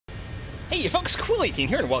Hey folks, Cool18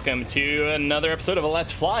 here, and welcome to another episode of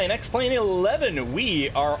Let's Fly in X-Plane 11. We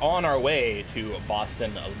are on our way to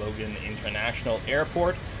Boston Logan International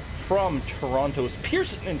Airport from Toronto's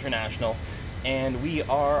Pearson International, and we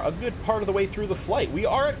are a good part of the way through the flight. We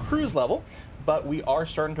are at cruise level, but we are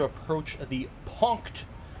starting to approach the Punkt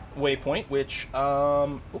waypoint, which,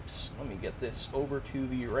 oops, let me get this over to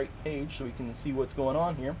the right page so we can see what's going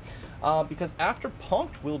on here, because after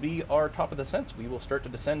Punkt will be our top of descent. We will start to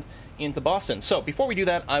descend into Boston. So before we do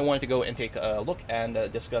that, I wanted to go and take a look and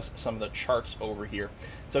discuss some of the charts over here.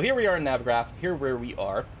 So here we are in Navgraph, here where we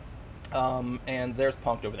are, and there's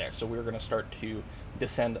Punkt over there. So we're going to start to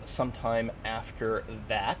descend sometime after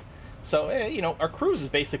that. So, you know, our cruise is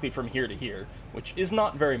basically from here to here, which is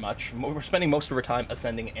not very much. We're spending most of our time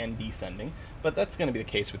ascending and descending, but that's going to be the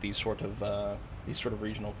case with these sort of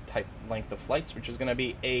regional type length of flights, which is going to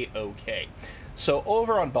be a-okay. So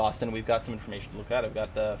over on Boston, we've got some information to look at. I've got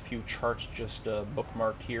a few charts just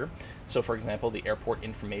bookmarked here. So, for example, the airport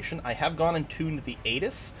information. I have gone and tuned the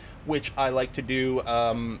ATIS, which I like to do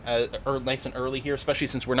nice and early here, especially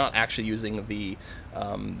since we're not actually using the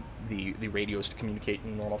radios to communicate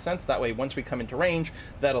in normal sense. That way, once we come into range,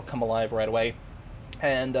 that'll come alive right away,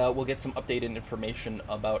 and we'll get some updated information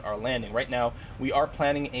about our landing. Right now, we are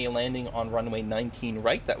planning a landing on runway 19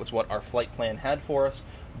 right. That was what our flight plan had for us,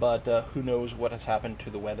 but who knows what has happened to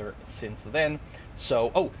the weather since then.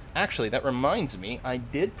 So, oh, actually, that reminds me, I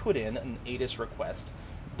did put in an ATIS request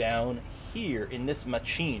down here in this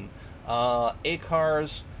machine.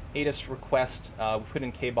 ACAR's ATIS request, we put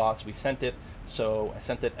in KBOS, we sent it, so I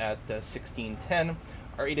sent it at 1610.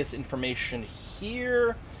 Our ATIS information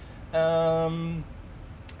here, so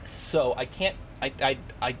I can't,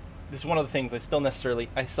 this is one of the things I still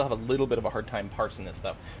have a little bit of a hard time parsing this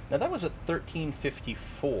stuff. Now that was at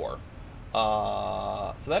 1354,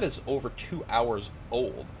 so that is over 2 hours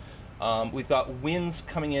old. We've got winds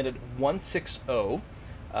coming in at 160,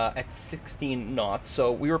 at 16 knots.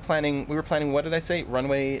 So we were planning, what did I say?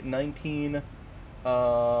 Runway 19,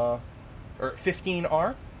 or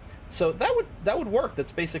 15R. So that would work.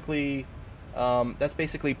 That's basically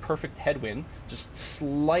perfect headwind, just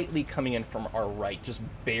slightly coming in from our right, just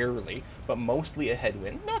barely, but mostly a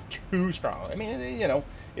headwind, not too strong. I mean, you know,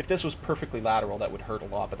 if this was perfectly lateral, that would hurt a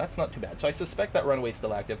lot, but that's not too bad. So I suspect that runway is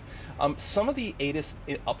still active. Some of the ATIS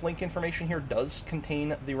uplink information here does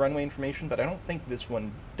contain the runway information, but I don't think this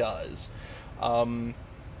one does.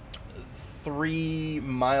 3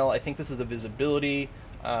 mile, I think this is the visibility,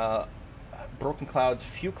 broken clouds,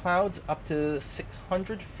 few clouds up to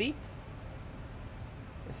 600 feet.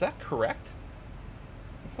 Is that correct?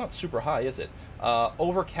 It's not super high, is it?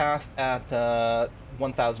 Overcast at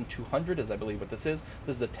 1,200 is, I believe, what this is.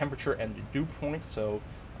 This is the temperature and dew point, so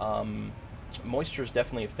moisture is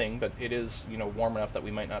definitely a thing, but it is, you know, warm enough that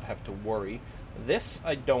we might not have to worry. This,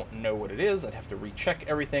 I don't know what it is. I'd have to recheck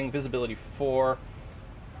everything. Visibility 4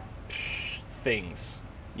 things.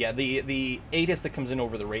 Yeah, the ATIS that comes in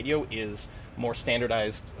over the radio is more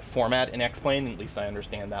standardized format in X-Plane, at least I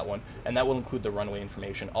understand that one, and that will include the runway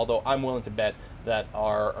information, although I'm willing to bet that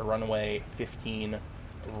our runway 15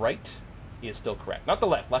 right is still correct. Not the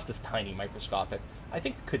left. Left is tiny, microscopic. I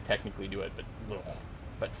think it could technically do it, but ugh.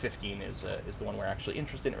 But 15 is the one we're actually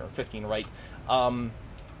interested in, or 15 right.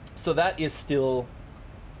 So that is still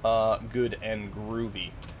good and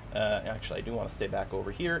groovy. Actually, I do want to stay back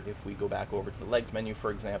over here. If we go back over to the legs menu,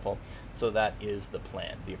 for example, so that is the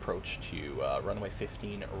plan, the approach to runway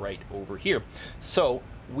 15 right over here. So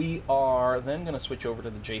we are then going to switch over to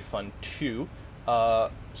the JFun 2.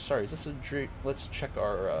 Sorry, is this a J? Let's check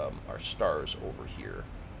our stars over here.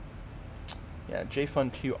 Yeah,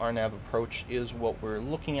 JFun 2 RNAV approach is what we're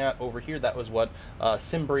looking at over here. That was what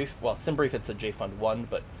SimBrief, well, SimBrief it's a JFun 1,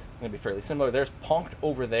 but it's going to be fairly similar. There's Punkt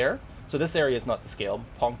over there. So this area is not to scale.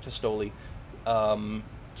 Punkt to Stoli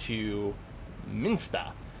to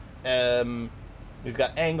Minsta. We've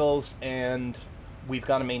got angles, and we've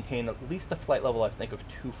got to maintain at least a flight level, I think, of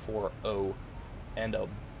 240 and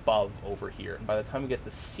above over here. And by the time we get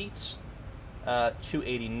the seats,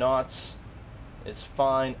 280 knots is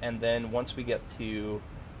fine. And then once we get to,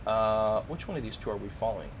 which one of these two are we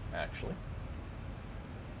following, actually?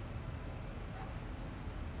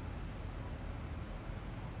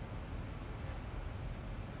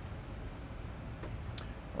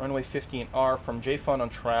 Runway 15R from JFun on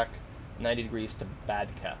track 90 degrees to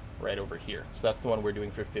Badka, right over here. So that's the one we're doing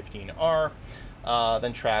for 15R.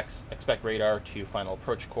 Then tracks, expect radar to final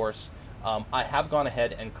approach course. I have gone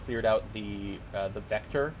ahead and cleared out the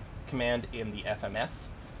vector command in the FMS,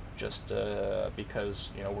 just because,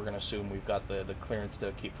 you know, we're going to assume we've got the clearance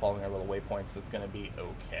to keep following our little waypoints. It's going to be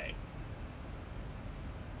okay.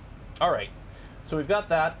 All right, so we've got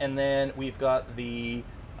that, and then we've got the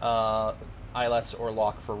ILS or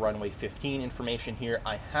lock for runway 15 information here.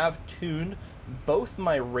 I have tuned both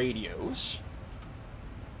my radios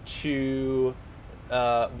to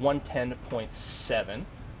 110.7,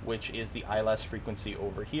 which is the ILS frequency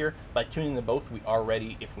over here. By tuning them both, we are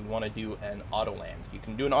ready if we want to do an auto land. You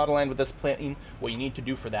can do an auto land with this plane. What you need to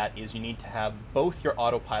do for that is you need to have both your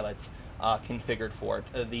autopilots configured for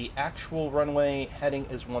it. The actual runway heading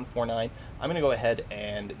is 149. I'm going to go ahead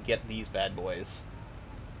and get these bad boys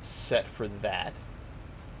set for that.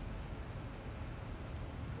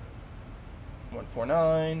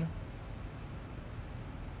 149.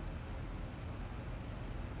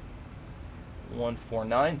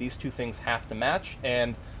 149. These two things have to match,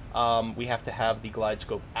 and we have to have the glide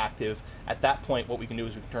scope active. At that point, what we can do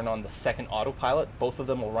is we can turn on the second autopilot. Both of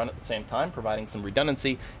them will run at the same time, providing some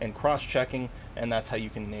redundancy and cross-checking, and that's how you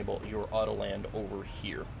can enable your auto land over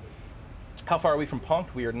here. How far are we from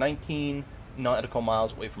Ponct? We are 19 nautical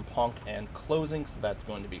miles away from Ponct and closing, so that's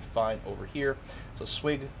going to be fine over here. So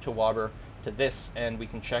swig to wobber to this, and we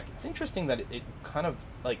can check. It's interesting that it kind of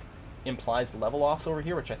like implies level offs over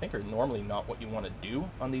here, which I think are normally not what you want to do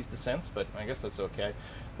on these descents, but I guess that's okay.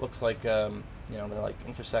 Looks like, you know, they're like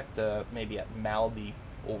intersect maybe at Maldi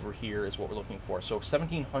over here is what we're looking for. So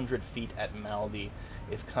 1,700 feet at Maldi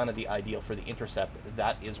is kind of the ideal for the intercept.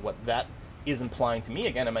 That is what that is implying to me.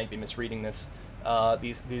 Again, I might be misreading this.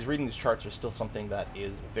 Reading these charts are still something that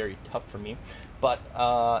is very tough for me. But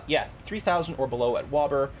yeah, 3,000 or below at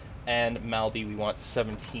Wobber, and Maldi we want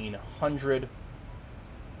 1,700.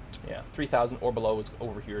 Yeah, 3,000 or below is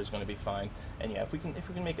over here is going to be fine. And yeah, if we can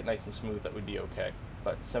make it nice and smooth, that would be okay.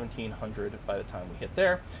 But 1,700 by the time we hit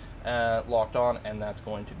there, locked on, and that's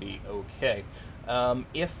going to be okay.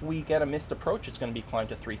 If we get a missed approach, it's going to be climbed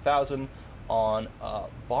to 3,000 on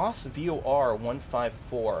Boss VOR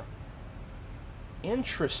 154.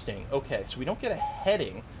 Interesting. Okay, so we don't get a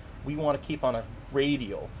heading. We want to keep on a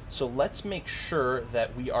radial. So let's make sure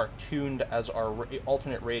that we are tuned as our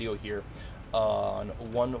alternate radio here on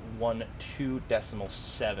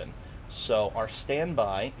 112.7. So our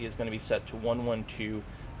standby is going to be set to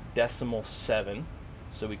 112.7,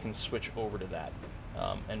 so we can switch over to that,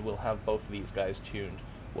 and we'll have both of these guys tuned.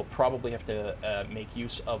 We'll probably have to make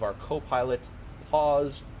use of our co-pilot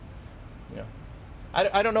Pause. You know,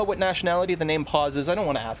 I don't know what nationality the name Pause is. I don't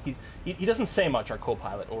want to ask. He doesn't say much, our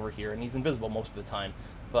co-pilot over here, and he's invisible most of the time.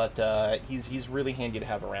 But he's really handy to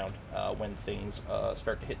have around when things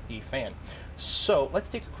start to hit the fan. So let's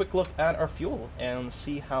take a quick look at our fuel and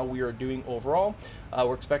see how we are doing overall.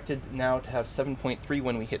 We're expected now to have 7.3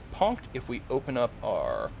 when we hit Ponct. If we open up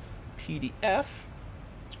our PDF,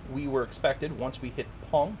 we were expected, once we hit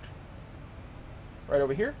Ponct, right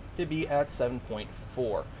over here, to be at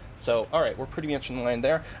 7.4. So, all right, we're pretty much in line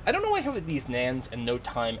there. I don't know why I have these NANs and no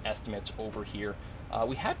time estimates over here.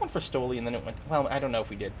 We had one for Stoli, and then it went... Well, I don't know if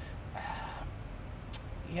we did.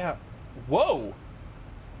 Yeah. Whoa!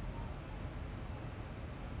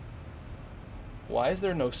 Why is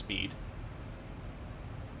there no speed?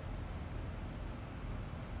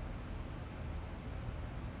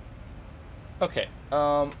 Okay.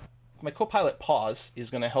 My co-pilot Pause is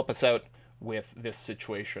going to help us out with this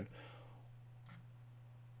situation.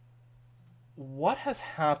 What has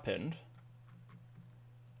happened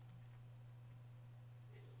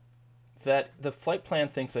that the flight plan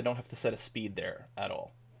thinks I don't have to set a speed there at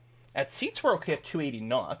all? At seats, we're okay at 280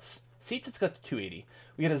 knots. Seats, it's got to 280.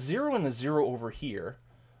 We got a 0 and the 0 over here.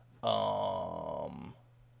 Can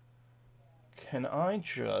I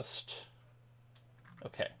just...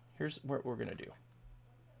 Okay, here's what we're going to do.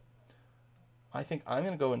 I think I'm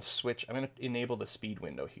going to go and switch. I'm going to enable the speed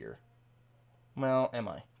window here. Well, am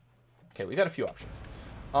I? Okay, we got a few options.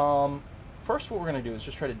 First, what we're going to do is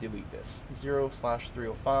just try to delete this.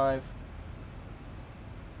 0/305.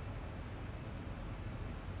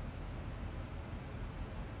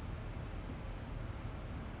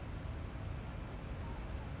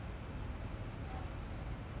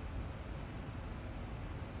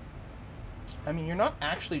 I mean, you're not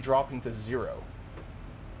actually dropping to 0.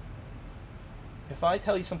 If I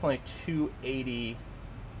tell you something like 280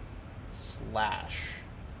 slash...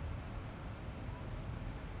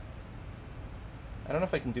 I don't know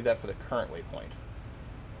if I can do that for the current waypoint.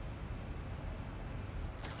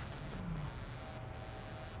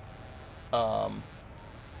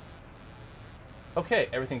 Okay,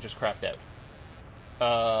 everything just crapped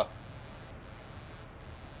out.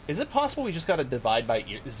 Is it possible we just got a divide by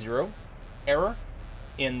 0 error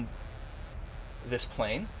in this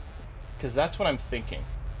plane? Because that's what I'm thinking.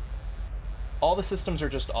 All the systems are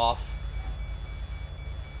just off.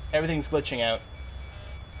 Everything's glitching out.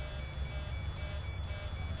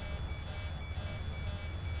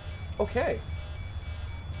 Okay.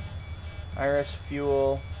 IRS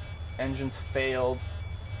fuel, engines failed.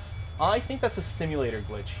 I think that's a simulator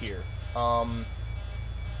glitch here.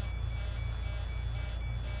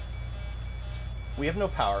 We have no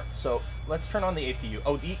power, so let's turn on the APU.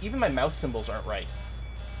 Oh, even my mouse symbols aren't right.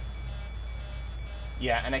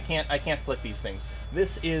 Yeah, and I can't flick these things.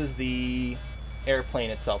 This is the airplane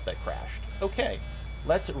itself that crashed. Okay,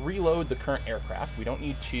 let's reload the current aircraft. We don't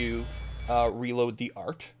need to reload the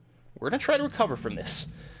art. We're gonna try to recover from this.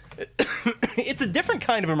 It's a different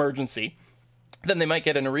kind of emergency than they might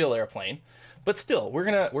get in a real airplane, but still, we're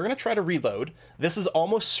gonna try to reload. This is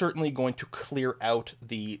almost certainly going to clear out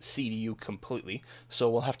the CDU completely, so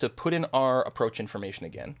we'll have to put in our approach information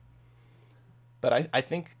again. But I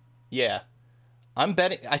think, yeah, I'm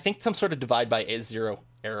betting. I think some sort of divide by zero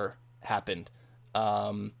error happened.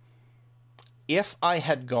 If I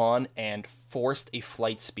had gone and forced a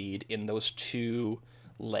flight speed in those two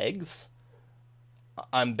legs,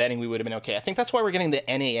 I'm betting we would have been okay. I think that's why we're getting the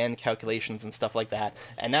NAN calculations and stuff like that.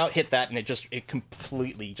 And now it hit that, and it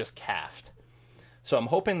completely just calved. So I'm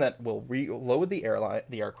hoping that we'll reload the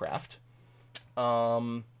aircraft.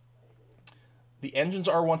 The engines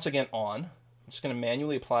are once again on. I'm just going to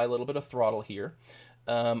manually apply a little bit of throttle here.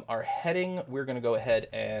 Our heading, we're going to go ahead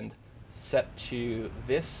and set to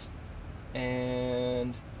this.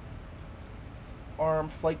 And arm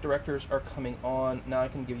flight directors are coming on. Now I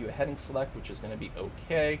can give you a heading select, which is going to be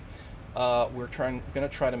okay. We're going to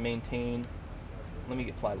try to maintain. Let me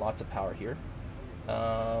apply lots of power here.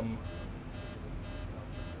 Cabin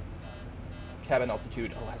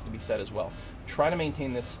altitude has to be set as well. Try to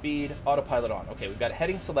maintain this speed. Autopilot on. Okay, we've got a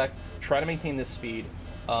heading select. Try to maintain this speed.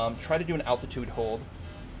 Try to do an altitude hold.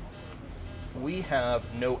 We have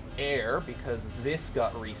no air because this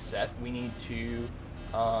got reset. We need to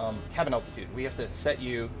cabin altitude. We have to set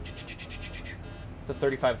you to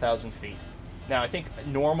 35,000 feet. Now, I think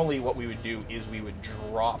normally what we would do is we would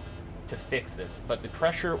drop to fix this, but the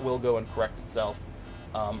pressure will go and correct itself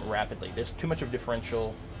rapidly. There's too much of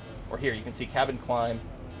differential. Or here, you can see cabin climb.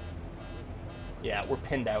 Yeah, we're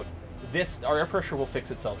pinned out. Our air pressure will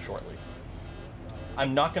fix itself shortly.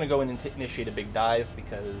 I'm not going to go in and initiate a big dive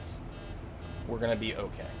because we're going to be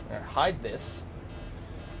okay. All right, hide this.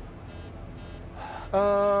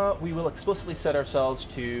 We will explicitly set ourselves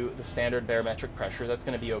to the standard barometric pressure. That's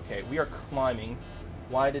going to be okay. We are climbing.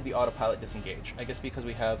 Why did the autopilot disengage? I guess because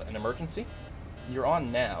we have an emergency. You're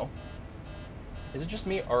on now. Is it just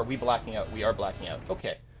me, or are we blacking out? We are blacking out.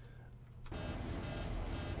 Okay.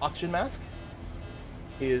 Oxygen mask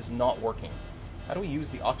is not working. How do we use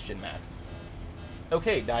the oxygen mask?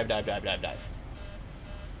 Okay, dive, dive, dive, dive, dive.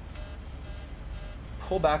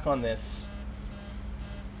 Pull back on this.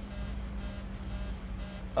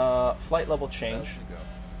 Flight level change.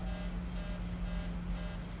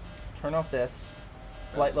 Turn off this.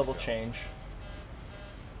 Flight level change.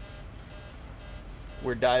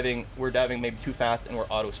 We're diving maybe too fast and we're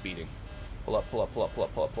auto speeding. Pull up, pull up, pull up, pull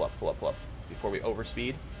up, pull up, pull up, pull up, pull up before we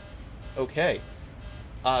overspeed. Okay.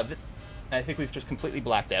 I think we've just completely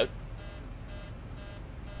blacked out.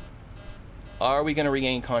 Are we going to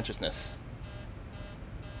regain consciousness?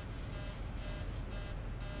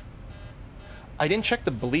 I didn't check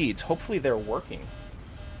the bleeds. Hopefully they're working.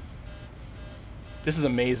 This is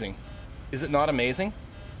amazing. Is it not amazing?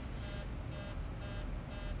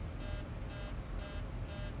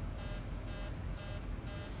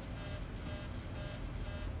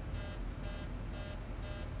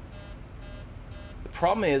 The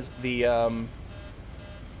problem is the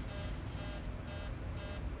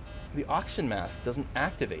oxygen mask doesn't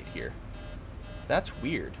activate here. That's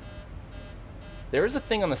weird. There is a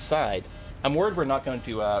thing on the side. I'm worried we're not going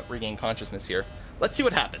to regain consciousness here. Let's see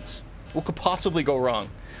what happens. What could possibly go wrong?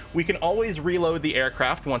 We can always reload the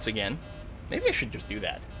aircraft once again. Maybe I should just do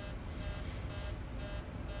that.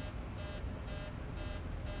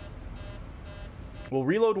 We'll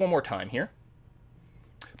reload one more time here.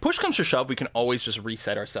 Push comes to shove, we can always just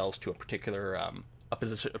reset ourselves to a particular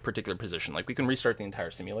position. Like we can restart the entire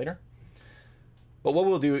simulator. But what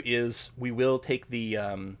we'll do is we will take the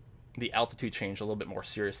altitude change a little bit more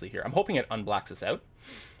seriously here. I'm hoping it unblacks us out.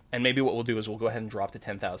 And maybe what we'll do is we'll go ahead and drop to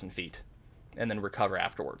 10,000 feet and then recover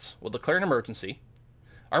afterwards. We'll declare an emergency.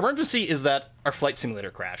 Our emergency is that our flight simulator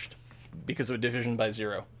crashed because of a division by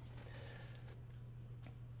 0.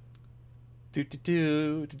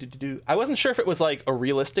 I wasn't sure if it was like a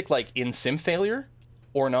realistic like in-sim failure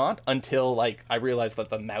or not until like I realized that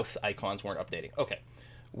the mouse icons weren't updating. Okay,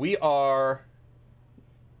 we are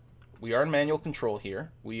in manual control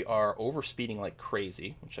here. We are overspeeding like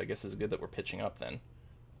crazy, which I guess is good that we're pitching up then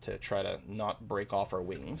to try to not break off our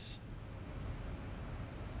wings.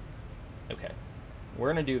 Okay, we're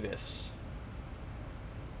gonna do this.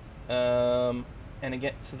 And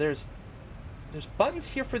again, so there's buttons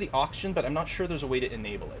here for the oxygen, but I'm not sure there's a way to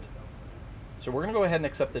enable it. So we're gonna go ahead and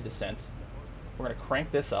accept the descent. We're gonna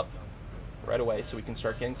crank this up right away so we can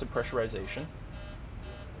start getting some pressurization.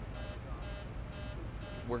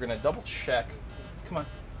 We're gonna double check, come on,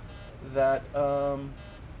 that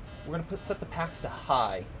we're gonna set the packs to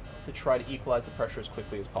high to try to equalize the pressure as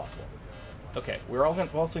quickly as possible. Okay, we're also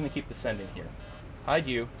gonna keep descending here. Hide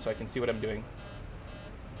you so I can see what I'm doing.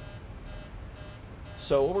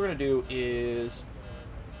 So what we're gonna do is,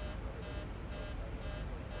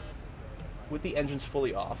 with the engines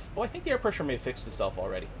fully off, oh, I think the air pressure may have fixed itself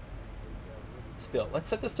already. Still, let's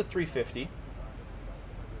set this to 350.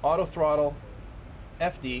 Auto throttle,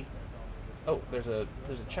 FD. Oh, there's a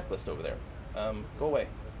checklist over there. Go away.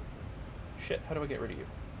 Shit, how do I get rid of you?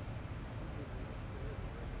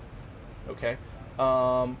 Okay.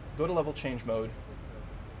 Go to level change mode.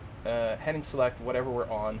 Heading select, whatever we're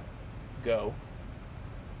on. Go.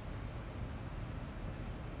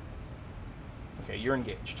 Okay, you're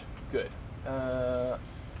engaged. Good.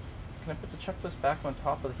 Can I put the checklist back on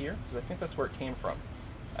top of here? Because I think that's where it came from.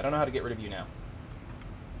 I don't know how to get rid of you now.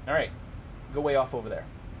 Alright. Go way off over there.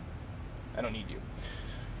 I don't need you.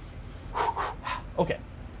 Okay.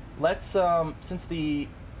 Let's, since the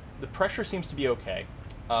pressure seems to be okay,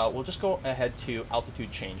 we'll just go ahead to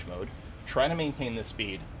altitude change mode. Try to maintain the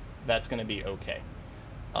speed. That's going to be okay.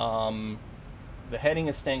 The heading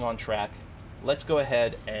is staying on track. Let's go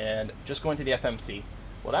ahead and just go into the FMC.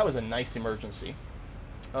 Well, that was a nice emergency.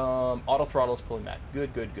 Auto throttle is pulling back.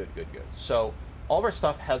 Good, good, good, good, good. So all of our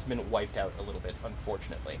stuff has been wiped out a little bit,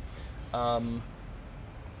 unfortunately.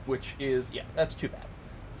 Which is, yeah, that's too bad.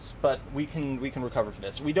 But we can recover from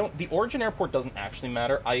this. We don't. The origin airport doesn't actually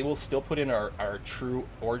matter. I will still put in our true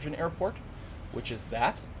origin airport, which is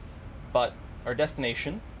that. But our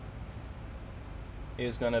destination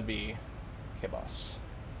is going to be KBOS.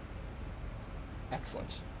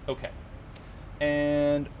 Excellent. Okay.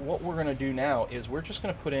 And what we're going to do now is we're just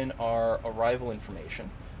going to put in our arrival information.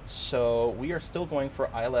 So we are still going for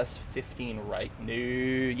ILS 15 right. No,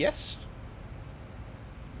 yes.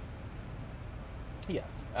 Yeah,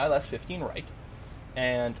 ILS 15 right.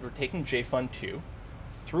 And we're taking JFund 2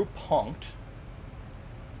 through Punct.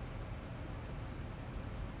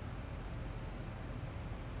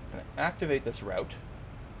 I'm going to activate this route.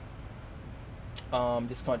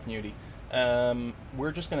 Discontinuity.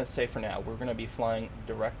 We're just going to say for now, we're going to be flying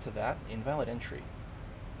direct to that. Invalid entry.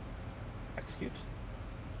 Execute.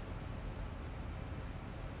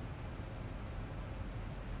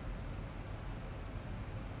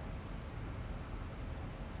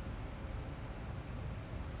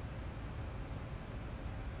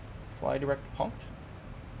 Fly direct to Punct,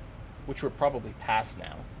 which we're probably past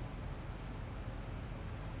now.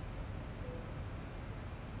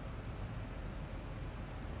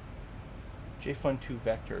 JFund 2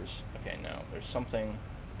 vectors. Okay, no, there's something.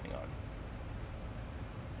 Hang on.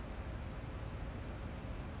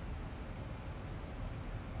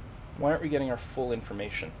 Why aren't we getting our full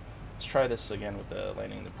information? Let's try this again with the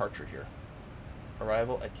landing and departure here.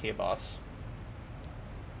 Arrival at KBOS.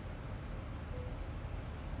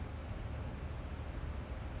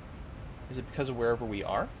 Is it because of wherever we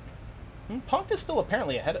are? Punct is still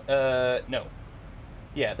apparently ahead. No.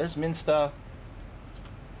 Yeah, there's Minsta.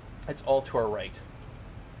 It's all to our right.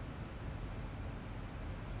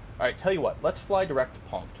 Alright, tell you what. Let's fly direct to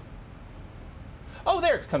Punct. Oh,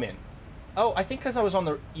 there it's come in. Oh, I think because I was on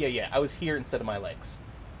the... Yeah, I was here instead of my legs.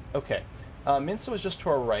 Okay. Minsta was just to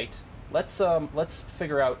our right. Let's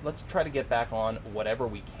figure out... Let's try to get back on whatever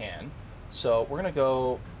we can. So we're going to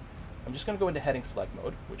go... I'm just going to go into heading select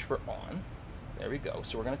mode, which we're on. There we go.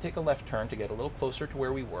 So we're going to take a left turn to get a little closer to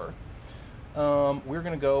where we were. We're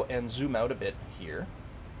going to go and zoom out a bit here.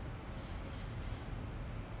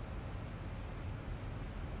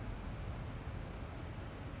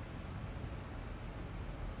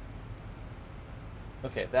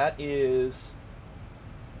 Okay, that is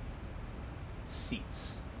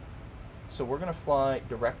seats. So we're going to fly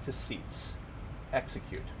direct to seats.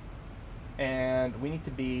 Execute. And we need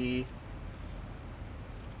to be...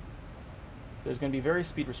 There's going to be various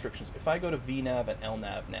speed restrictions. If I go to VNAV and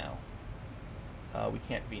LNAV now, we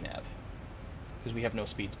can't VNAV because we have no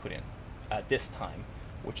speeds put in at this time,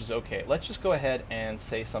 which is okay. Let's just go ahead and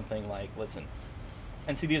say something like, listen,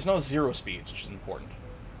 and see there's no zero speeds, which is important.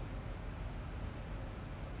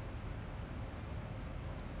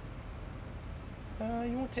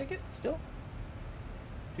 You won't take it still?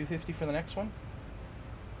 250 for the next one?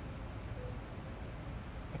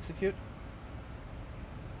 Execute.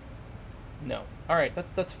 No. All right,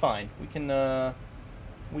 that's fine. We can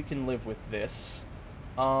live with this.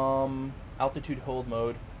 Altitude hold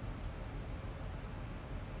mode.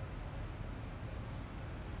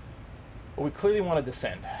 Well, we clearly want to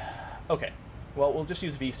descend. Okay. Well, we'll just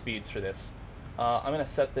use V speeds for this. I'm going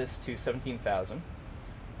to set this to 17,000.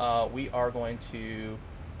 We are going to...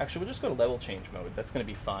 Actually, we'll just go to level change mode. That's going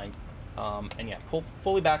to be fine. And yeah, pull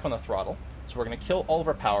fully back on the throttle. So we're going to kill all of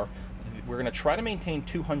our power. We're going to try to maintain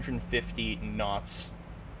 250 knots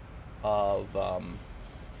of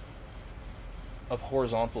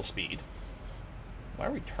horizontal speed. Why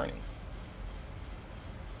are we turning?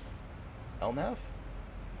 LNAV?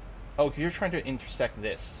 Oh, because you're trying to intersect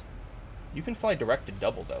this. You can fly direct to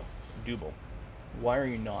double, though. Double. Why are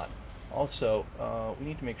you not? Also, we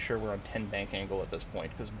need to make sure we're on 10 bank angle at this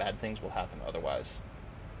point, because bad things will happen otherwise.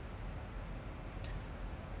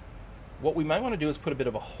 What we might want to do is put a bit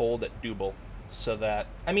of a hold at double, so that...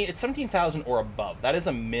 I mean, it's 17,000 or above. That is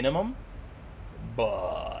a minimum,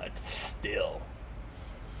 but still.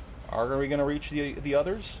 Are we going to reach the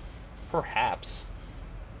others? Perhaps.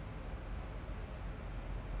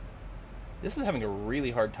 This is having a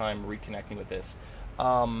really hard time reconnecting with this.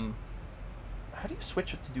 How do you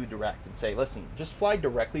switch it to do direct and say, listen, just fly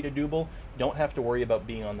directly to double. You don't have to worry about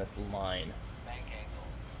being on this line. Bank angle.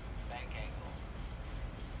 Bank angle.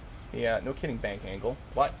 Yeah, no kidding, bank angle.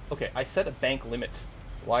 What? Okay, I set a bank limit.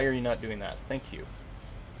 Why are you not doing that? Thank you.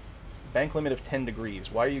 Bank limit of 10 degrees.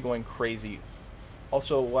 Why are you going crazy?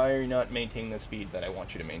 Also, why are you not maintaining the speed that I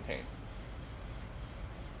want you to maintain?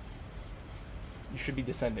 You should be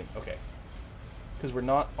descending. Okay. Because we're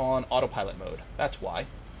not on autopilot mode. That's why.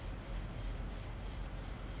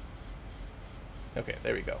 Okay,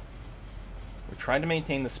 there we go. We're trying to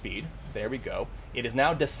maintain the speed. There we go. It is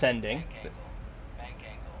now descending. Bank angle. Bank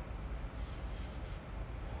angle.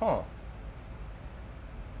 Huh.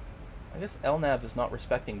 I guess LNAV is not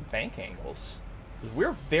respecting bank angles.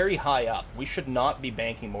 We're very high up. We should not be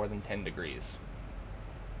banking more than 10 degrees.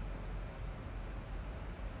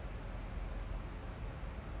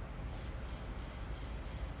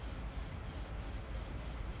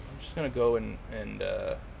 I'm just going to go and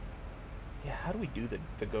yeah, how do we do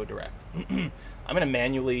the go direct? I'm going to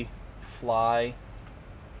manually fly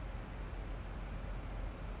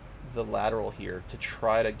the lateral here to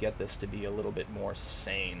try to get this to be a little bit more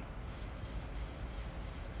sane.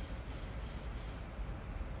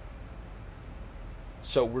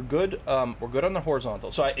 So we're good. We're good on the horizontal.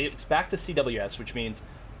 So it's back to CWS, which means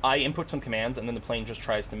I input some commands and then the plane just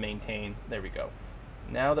tries to maintain. There we go.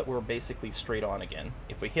 Now that we're basically straight on again,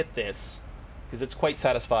 if we hit this, because it's quite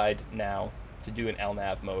satisfied now to do an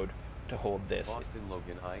LNAV mode to hold this. Boston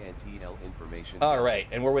Logan INTL information. All right,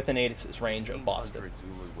 and we're within 8 range of Boston.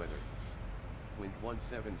 Zulu weather. Wind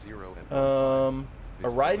 170 and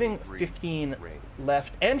arriving 15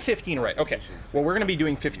 left and 15 right. Okay, well we're going to be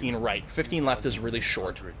doing 15 right. 15 left is really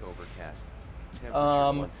short.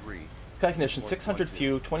 Sky conditions 600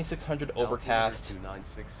 few, 2600 overcast.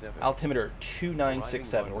 Altimeter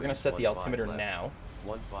 2967. We're going to set the altimeter now.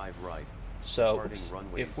 15 right. So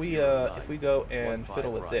if we go and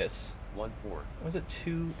fiddle with this, what is it?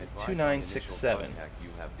 2967. You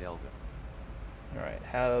have delta. All right,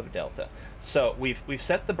 have delta. So we've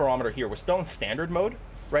set the barometer here. We're still in standard mode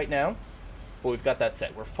right now, but we've got that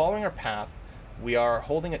set. We're following our path. We are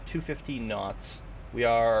holding at 250 knots. We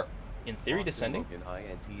are, in theory, Boston descending. Logan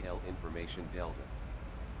INTL information delta.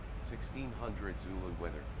 1600 Zulu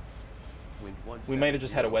weather. Wind We might have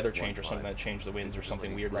just had a weather change or something that changed the winds or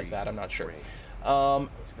something weird like that. I'm not sure.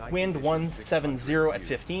 Wind 170 at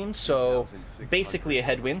 15, so basically a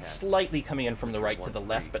headwind, slightly coming in from the right to the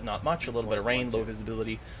left, but not much. A little bit of rain, low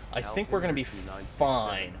visibility. I think we're going to be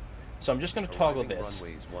fine. So I'm just going to toggle this.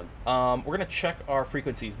 We're going to check our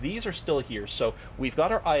frequencies. These are still here. So we've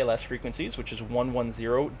got our ILS frequencies, which is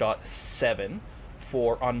 110.7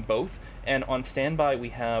 for on both, and on standby we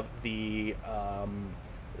have the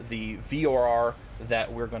VOR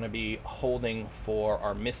that we're going to be holding for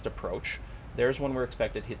our missed approach. There's when we're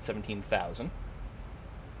expected to hit 17,000.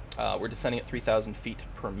 We're descending at 3,000 feet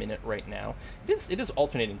per minute right now. It is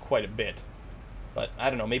alternating quite a bit, but I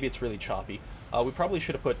don't know, maybe it's really choppy. We probably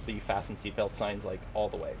should have put the fasten seatbelt signs like all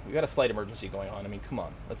the way. We've got a slight emergency going on. I mean, come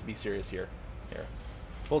on, let's be serious here. Here,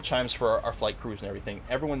 full chimes for our flight crews and everything.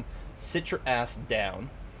 Everyone, sit your ass down.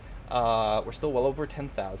 We're still well over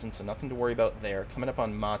 10,000, so nothing to worry about there. Coming up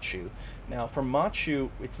on Machu. Now, for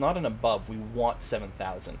Machu, it's not an above. We want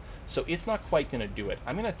 7,000. So it's not quite going to do it.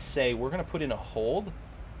 I'm going to say we're going to put in a hold.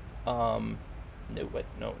 No, but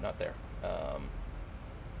no, not there. How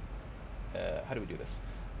do we do this?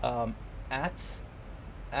 At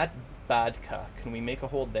Badka, can we make a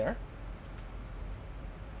hold there?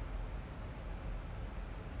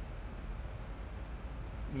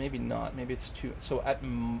 maybe not. Maybe it's too... So at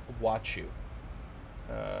Wachu.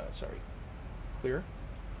 Sorry. Clear.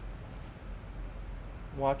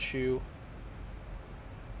 Wachu.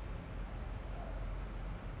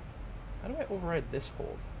 How do I override this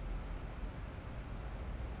hold?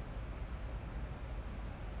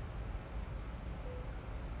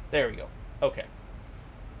 There we go. Okay.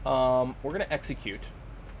 We're going to execute.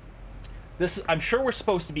 This is, I'm sure we're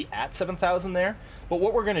supposed to be at 7,000 there, but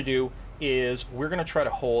what we're going to do is we're going to try to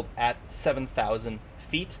hold at 7,000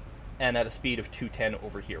 feet and at a speed of 210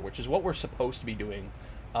 over here, which is what we're supposed to be doing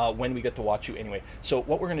when we get to Wachu anyway. So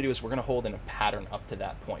what we're going to do is we're going to hold in a pattern up to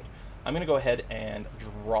that point. I'm going to go ahead and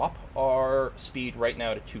drop our speed right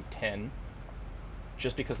now to 210,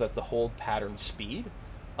 just because that's the hold pattern speed.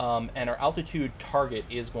 And our altitude target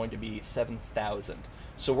is going to be 7,000.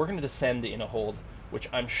 So we're going to descend in a hold, which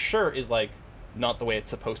I'm sure is like not the way it's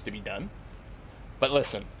supposed to be done. But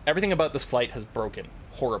listen, everything about this flight has broken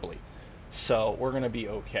horribly. So we're going to be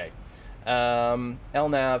okay.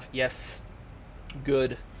 LNAV, yes.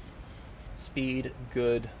 Good. Speed,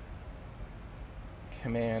 good.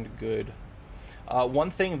 Command, good. One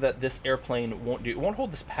thing that this airplane won't do, it won't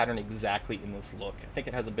hold this pattern exactly in this look. I think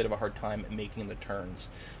it has a bit of a hard time making the turns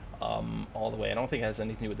all the way. I don't think it has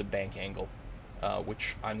anything to do with the bank angle,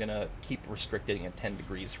 which I'm going to keep restricting at 10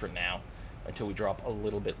 degrees for now until we drop a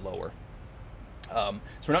little bit lower. So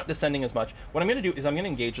we're not descending as much. What I'm going to do is I'm going to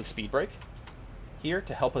engage the speed brake here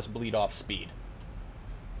to help us bleed off speed.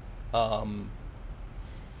 Not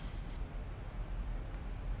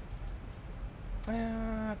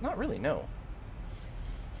really, no.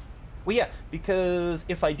 Well, yeah, because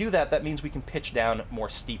if I do that, that means we can pitch down more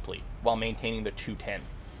steeply while maintaining the 210.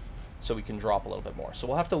 So we can drop a little bit more. So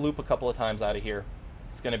we'll have to loop a couple of times out of here.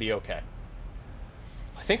 It's going to be okay.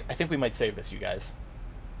 I think we might save this, you guys.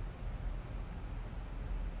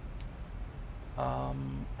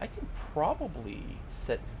 I can probably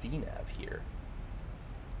set VNAV here.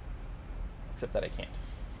 Except that I can't.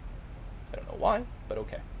 I don't know why, but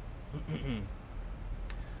okay.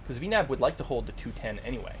 Because VNAV would like to hold the 210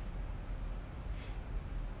 anyway.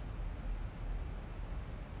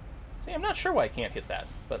 See, I'm not sure why I can't hit that,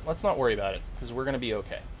 but let's not worry about it, because we're going to be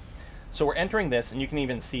okay. So we're entering this, and you can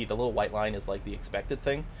even see the little white line is like the expected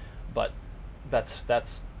thing, but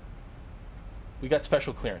that's we got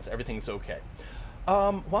special clearance. Everything's okay.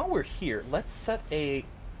 While we're here, let's set a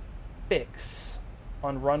fix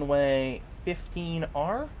on runway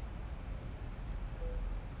 15R.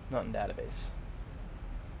 Not in database.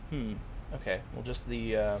 Okay. We'll just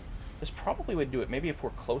this probably would do it. Maybe if we're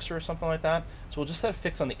closer or something like that. So we'll just set a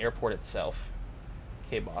fix on the airport itself.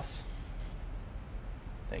 KBOS.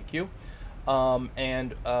 Thank you.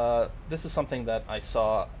 This is something that I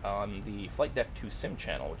saw on the Flight Deck 2 Sim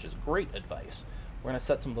channel, which is great advice. We're going to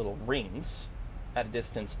set some little rings at a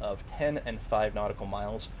distance of 10 and 5 nautical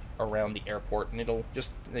miles around the airport, and it'll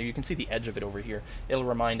just, you can see the edge of it over here. It'll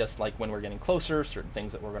remind us, like, when we're getting closer, certain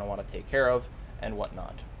things that we're going to want to take care of and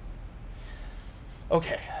whatnot.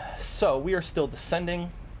 Okay, so we are still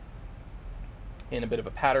descending in a bit of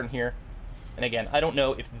a pattern here. And again, I don't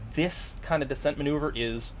know if this kind of descent maneuver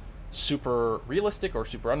is super realistic or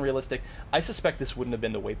super unrealistic. I suspect this wouldn't have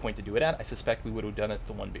been the waypoint to do it at. I suspect we would have done it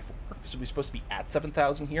the one before, because we're supposed to be at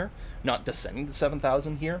 7,000 here, not descending to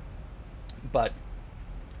 7,000 here. But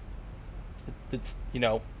it's, you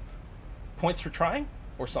know, points for trying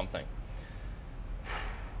or something.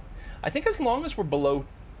 I think as long as we're below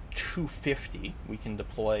 250, we can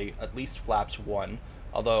deploy at least flaps 1,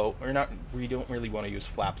 although we don't really want to use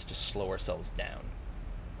flaps to slow ourselves down.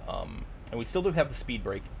 And we still do have the speed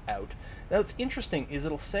brake out. Now, what's interesting is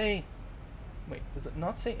it'll say, wait, does it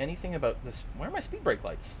not say anything about this? Where are my speed brake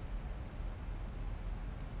lights?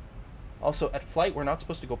 Also, at flight, we're not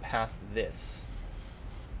supposed to go past this.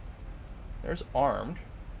 There's armed,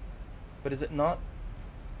 but is it not?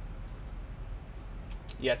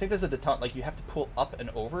 Yeah, I think there's a detente, like you have to pull up and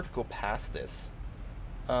over to go past this.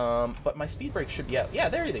 But my speed brakes should be out. Yeah,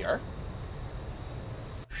 there they are.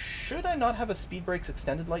 Should I not have a speed brakes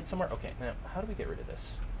extended light somewhere? Okay, now how do we get rid of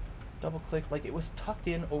this? Double click, like it was tucked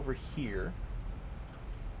in over here.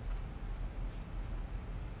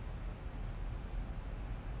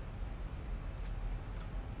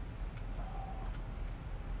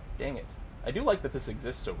 Dang it. I do like that this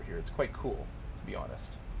exists over here. It's quite cool, to be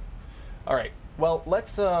honest. All right. Well,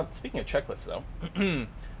 let's, speaking of checklists, though.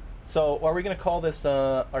 So, are we going to call this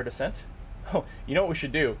our descent? Oh, you know what we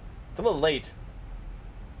should do? It's a little late.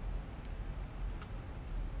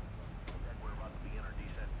 We're about to begin our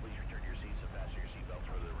descent. Please return your seats and fasten your seatbelts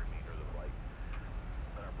for the remainder of the flight. It's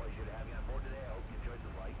been our pleasure to have you on board today. I hope you enjoyed the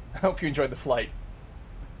flight. I hope you enjoyed the flight.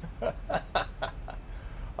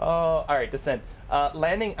 right, descent.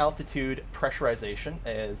 Landing altitude pressurization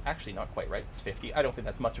is actually not quite right. It's 50. I don't think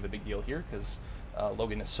that's much of a big deal here because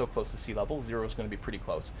Logan is so close to sea level. 0 is going to be pretty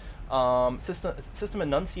close. System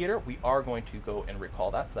enunciator, we are going to go and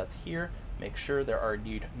recall that. So that's here. Make sure there are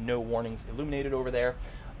indeed no warnings illuminated over there.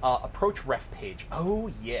 Approach ref page.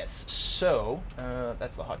 Oh, yes. So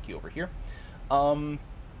that's the hotkey over here.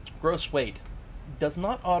 Gross weight does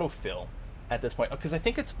not autofill at this point because I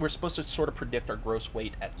think we're supposed to sort of predict our gross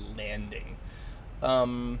weight at landing.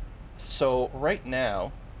 So right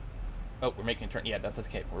now, oh, we're making a turn. Yeah, that's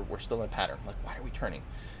okay. We're still in a pattern. Like, why are we turning?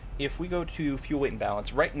 If we go to fuel weight and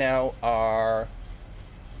balance, right now our,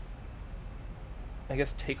 I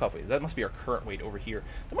guess, takeoff weight, that must be our current weight over here.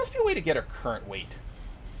 There must be a way to get our current weight.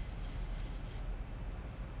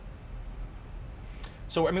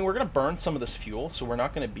 So, I mean, we're going to burn some of this fuel, so we're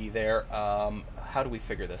not going to be there. How do we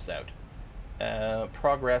figure this out?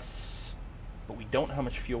 Progress, but we don't know how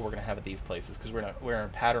much fuel we're going to have at these places because we're in a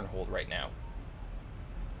pattern hold right now.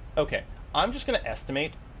 Okay, I'm just going to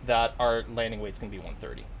estimate that our landing weight's going to be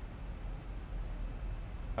 130.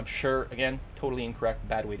 I'm sure, again, totally incorrect,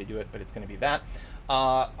 bad way to do it, but it's going to be that.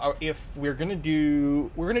 If we're going to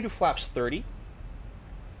do flaps 30.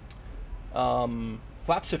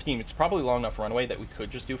 Flaps 15, it's probably long enough runway that we could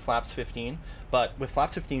just do flaps 15, but with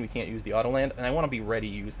flaps 15 we can't use the auto land, and I want to be ready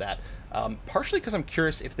to use that. Partially because I'm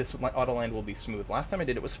curious if this auto land will be smooth. Last time I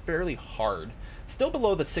did it was fairly hard. Still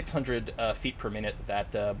below the 600 feet per minute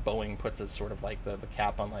that Boeing puts as sort of like the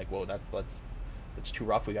cap on, like, whoa, that's too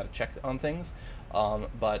rough, we got to check on things.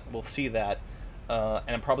 But we'll see that, and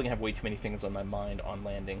I'm probably going to have way too many things on my mind on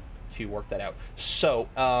landing to work that out. So,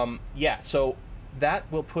 yeah, so that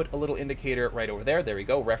will put a little indicator right over there. There we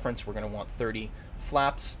go. Reference, we're going to want 30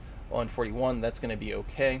 flaps on 41. That's going to be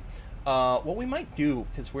okay. What we might do,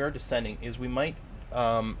 because we are descending, is we might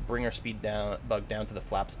bring our speed down, bug down to the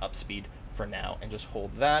flaps up speed for now and just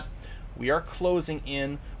hold that. We are closing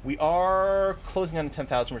in. We are closing on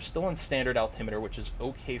 10,000. We're still in standard altimeter, which is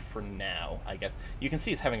okay for now, I guess. You can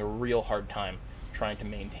see it's having a real hard time trying to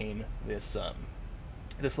maintain this,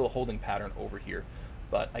 this little holding pattern over here.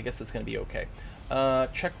 But I guess it's going to be okay.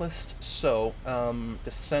 Checklist, so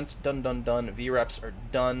descent, done, VREPs are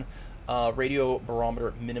done. Radio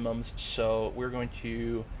barometer minimums, so we're going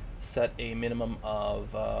to set a minimum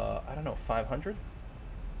of, I don't know, 500?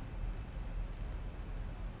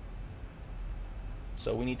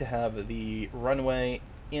 So we need to have the runway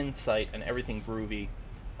in sight and everything groovy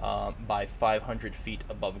by 500 feet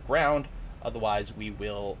above ground. Otherwise, we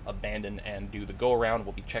will abandon and do the go-around.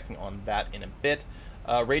 We'll be checking on that in a bit.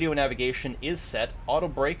 Radio navigation is set. Auto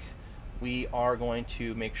brake, we are going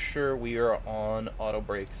to make sure we are on auto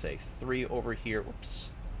brake, say 3 over here. Whoops.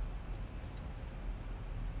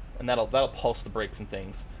 And that'll pulse the brakes and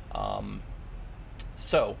things.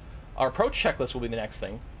 So our approach checklist will be the next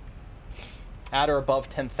thing. At or above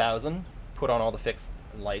 10,000, put on all the fixed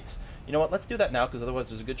lights. You know what, let's do that now, because otherwise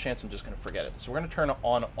there's a good chance I'm just going to forget it. So we're going to turn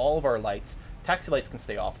on all of our lights. Taxi lights can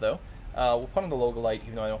stay off, though. We'll put on the logo light,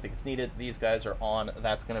 even though I don't think it's needed. These guys are on.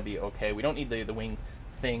 That's going to be okay. We don't need the wing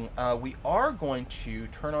thing. We are going to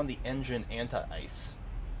turn on the engine anti-ice.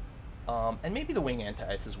 And maybe the wing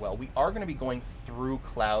anti-ice as well. We are going to be going through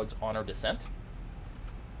clouds on our descent.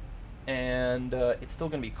 And it's still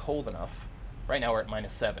going to be cold enough. Right now we're at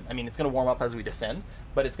 -7. I mean, it's going to warm up as we descend,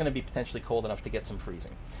 but it's going to be potentially cold enough to get some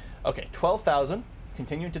freezing. Okay, 12,000.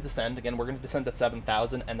 Continuing to descend. Again, we're going to descend at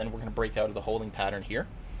 7,000, and then we're going to break out of the holding pattern here.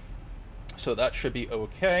 So that should be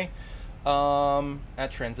okay.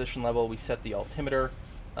 At transition level, we set the altimeter.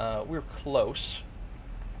 We're close.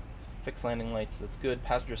 Fixed landing lights, that's good.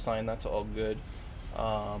 Passenger sign, that's all good.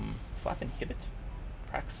 Flap inhibit.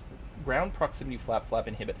 Ground proximity flap, flap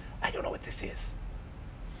inhibit. I don't know what this is.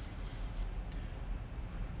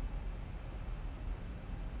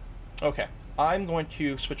 Okay, I'm going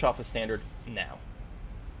to switch off the standard now.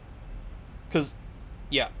 Because,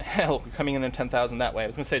 yeah, hell, we're coming in at 10,000 that way. I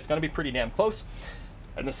was going to say it's going to be pretty damn close.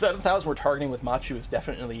 And the 7,000 we're targeting with Machu is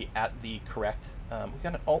definitely at the correct. We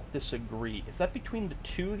got an alt disagree. Is that between the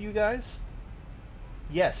two of you guys?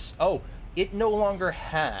 Yes. Oh, it no longer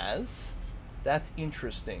has. That's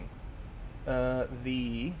interesting. What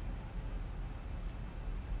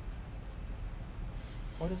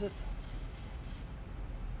is it?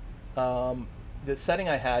 The setting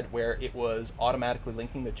I had where it was automatically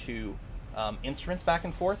linking the two instruments back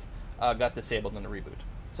and forth got disabled in the reboot.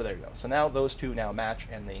 So there you go. So now those two now match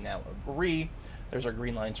and they now agree. There's our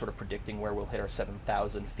green line sort of predicting where we'll hit our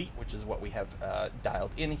 7,000 feet, which is what we have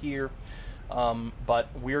dialed in here. But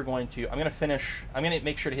we're going to, I'm going to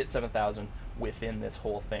make sure to hit 7,000 within this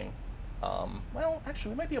whole thing. Well,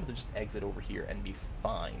 actually, we might be able to just exit over here and be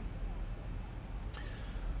fine.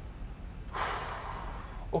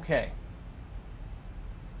 Okay.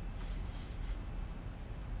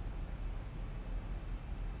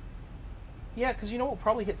 Yeah, because you know we'll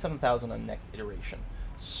probably hit 7,000 on the next iteration.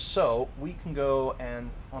 So we can go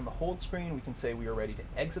and on the hold screen we can say we are ready to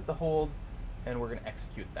exit the hold, and we're going to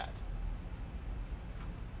execute that.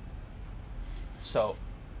 So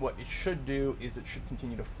what it should do is it should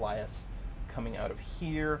continue to fly us coming out of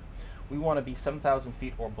here. We want to be 7,000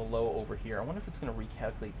 feet or below over here. I wonder if it's going to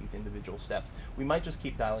recalculate these individual steps. We might just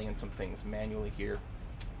keep dialing in some things manually here.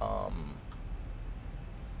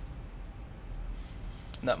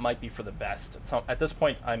 That might be for the best. So at this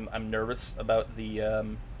point, I'm nervous about the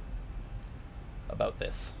about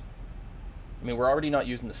this. I mean, we're already not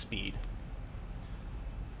using the speed.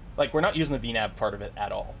 Like, we're not using the VNav part of it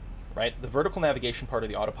at all, right? The vertical navigation part of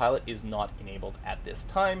the autopilot is not enabled at this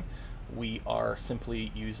time. We are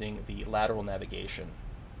simply using the lateral navigation,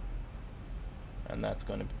 and that's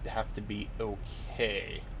going to have to be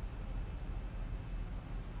okay.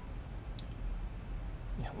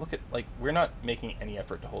 Yeah, look at, like, we're not making any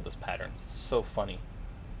effort to hold this pattern. It's so funny.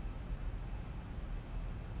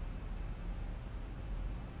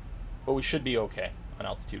 But we should be okay on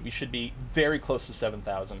altitude. We should be very close to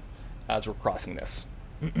 7,000 as we're crossing this.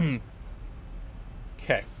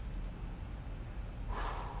 Okay.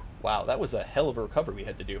 Wow, that was a hell of a recovery we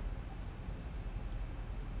had to do.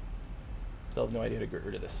 Still have no idea how to get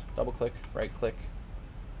rid of this. Double click, right click.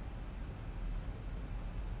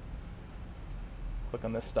 Click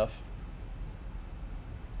on this stuff.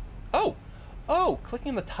 Oh! Oh!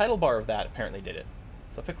 Clicking the title bar of that apparently did it.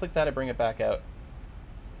 So if I click that, I bring it back out.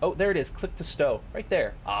 Oh, there it is. Click to stow. Right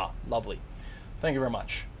there. Ah, lovely. Thank you very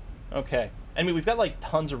much. Okay. I mean, we've got like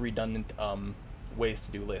tons of redundant ways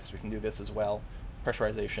to do lists. We can do this as well.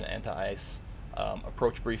 Pressurization, anti-ice,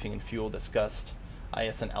 approach briefing and fuel discussed,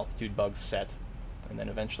 IS and altitude bugs set, and then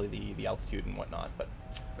eventually the altitude and whatnot. But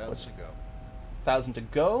 1,000 to go. 1,000 to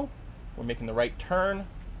go. We're making the right turn,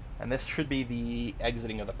 and this should be the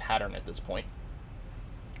exiting of the pattern at this point.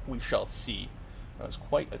 We shall see. That was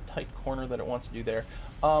quite a tight corner that it wants to do there.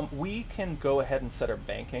 We can go ahead and set our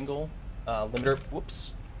bank angle limiter.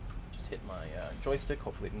 Whoops. Just hit my joystick.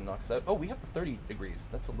 Hopefully it didn't knock us out. Oh, we have the 30 degrees.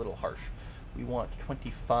 That's a little harsh. We want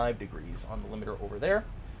 25 degrees on the limiter over there.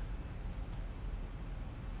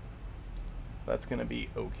 That's going to be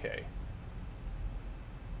okay.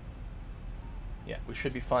 Yeah, we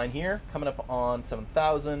should be fine here. Coming up on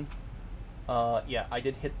 7,000. Yeah, I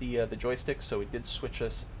did hit the joystick, so it did switch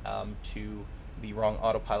us to the wrong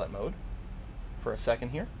autopilot mode for a second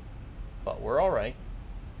here, but we're all right.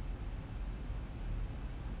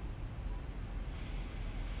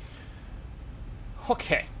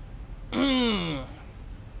 Okay.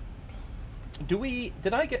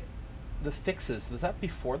 Did I get the fixes? Was that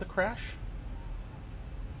before the crash?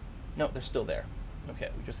 No, they're still there. Okay,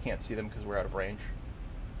 we just can't see them because we're out of range.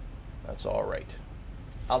 That's all right.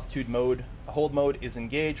 Altitude mode, hold mode is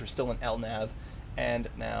engaged. We're still in LNAV, and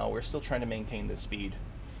now we're still trying to maintain this speed.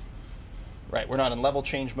 Right, we're not in level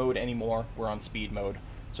change mode anymore. We're on speed mode,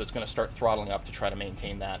 so it's going to start throttling up to try to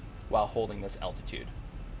maintain that while holding this altitude.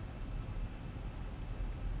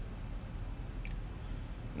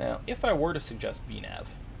 Now, if I were to suggest VNav,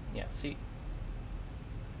 yeah, see,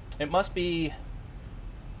 it must be.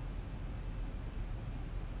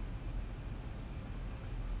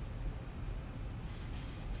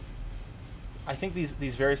 I think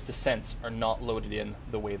these various descents are not loaded in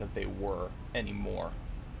the way that they were anymore.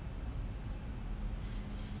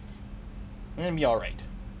 I'm gonna be all right.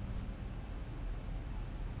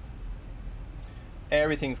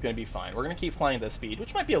 Everything's gonna be fine. We're gonna keep flying at this speed,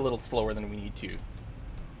 which might be a little slower than we need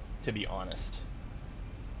to be honest.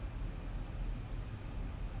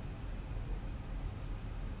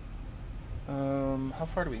 How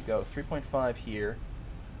far do we go? 3.5 here.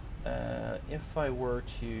 If I were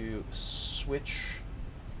to switch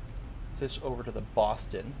this over to the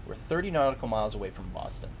Boston, we're 30 nautical miles away from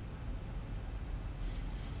Boston.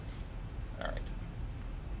 All right.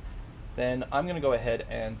 Then I'm going to go ahead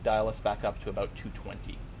and dial us back up to about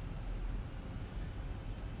 220.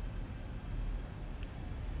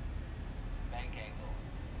 Bank angle.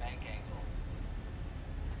 Bank angle.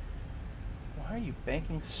 Why are you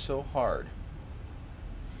banking so hard?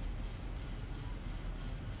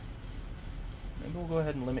 Maybe we'll go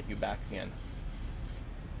ahead and limit you back again.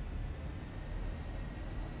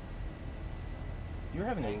 You're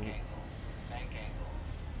having Bank a... angle. Bank angle.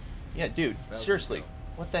 Yeah, dude, 1,000 seriously. to go.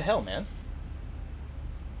 What the hell, man?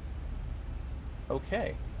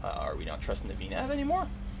 Okay. Are we not trusting the VNav anymore?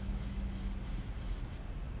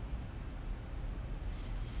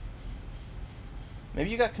 Maybe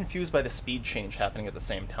you got confused by the speed change happening at the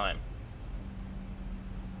same time.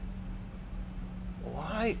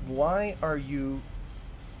 Why are you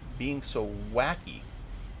being so wacky?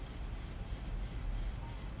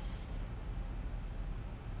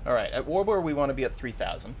 All right, at Warbler we want to be at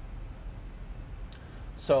 3,000.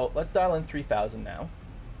 So let's dial in 3,000 now.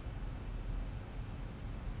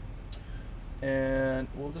 And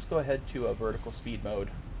we'll just go ahead to a vertical speed mode.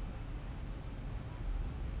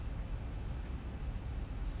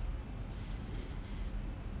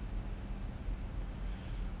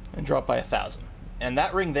 And drop by 1,000. And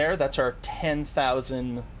that ring there, that's our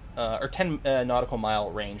 10,000 or 10 nautical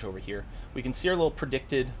mile range over here. We can see our little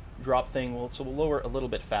predicted drop thing. So we'll lower a little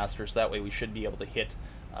bit faster, so that way we should be able to hit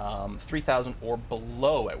 3,000 or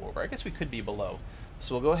below at Wilbur. I guess we could be below.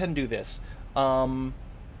 So we'll go ahead and do this. Oh,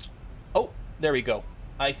 there we go.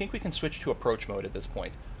 I think we can switch to approach mode at this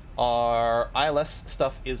point. Our ILS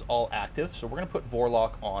stuff is all active, so we're going to put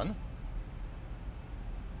Vorlock on.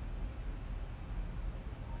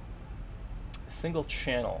 Single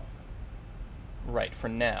channel. Right, for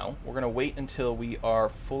now. We're going to wait until we are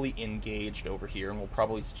fully engaged over here, and we'll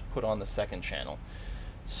probably put on the second channel.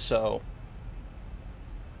 So,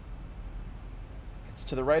 it's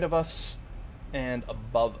to the right of us and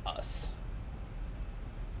above us.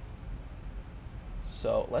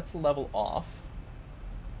 So, let's level off.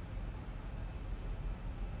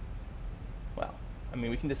 Well, I mean,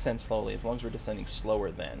 we can descend slowly, as long as we're descending slower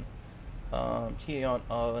then. TA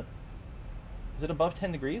on, is it above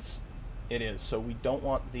 10 degrees? It is, so we don't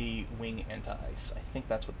want the wing anti-ice. I think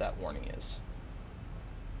that's what that warning is.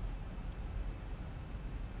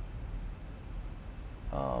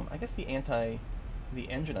 I guess the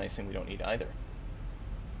engine icing we don't need either.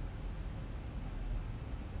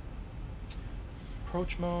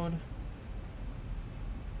 Approach mode.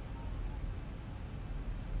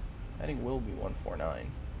 Heading will be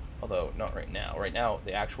 149, although not right now. Right now,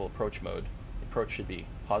 the actual approach mode, the approach should be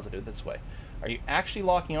positive this way. Are you actually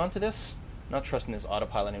locking onto this? Not trusting this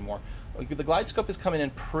autopilot anymore. The glide scope is coming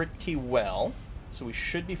in pretty well, so we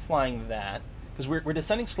should be flying that, because we're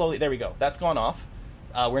descending slowly. There we go. That's gone off.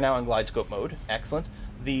 We're now in glide scope mode. Excellent.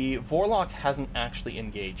 The Vorlock hasn't actually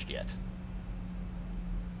engaged yet.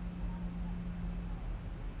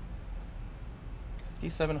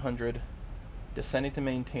 $5,700. Descending to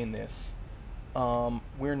maintain this.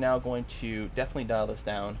 We're now going to definitely dial this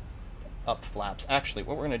down. Up flaps. Actually,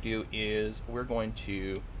 what we're going to do is we're going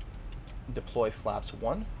to deploy flaps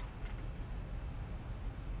 1.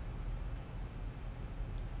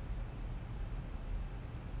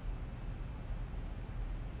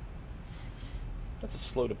 That's a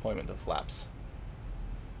slow deployment of flaps.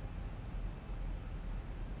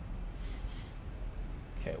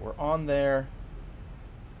 Okay, we're on there.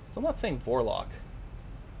 Still not saying Vorlock.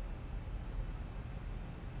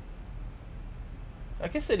 I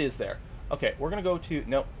guess it is there. Okay, we're going to go to...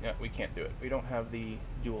 No, yeah, we can't do it. We don't have the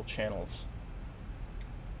dual channels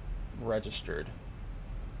registered.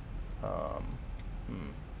 How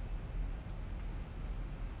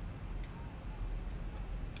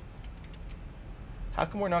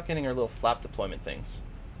come we're not getting our little flap deployment things?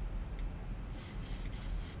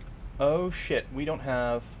 Oh shit, we don't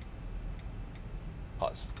have...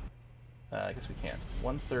 Pause. I guess we can't.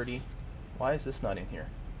 130. Why is this not in here?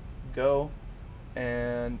 Go.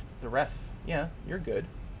 And the ref. Yeah, you're good.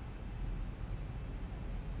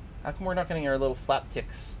 How come we're not getting our little flap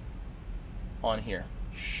ticks on here?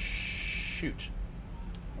 Shoot.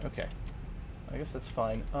 Okay. I guess that's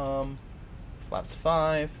fine. Flaps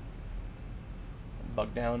 5.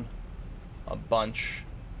 Bug down a bunch.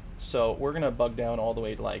 So we're going to bug down all the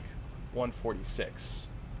way to like 146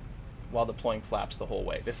 while deploying flaps the whole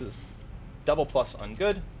way. This is double plus on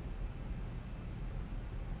good.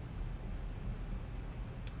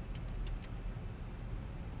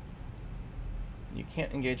 You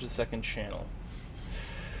can't engage the second channel.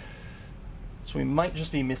 So we might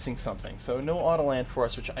just be missing something. So no auto land for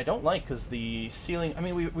us, which I don't like because the ceiling, I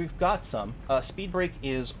mean, we've got some. Speed brake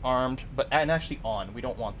is armed, and actually on. We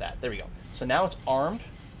don't want that. There we go. So now it's armed,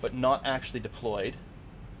 but not actually deployed.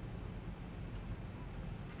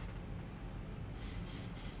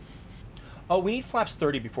 Oh, we need flaps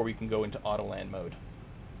 30 before we can go into auto land mode,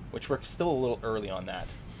 which we're still a little early on that.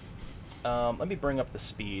 Let me bring up the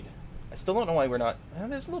speed. I still don't know why we're not...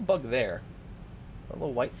 there's a little bug there. A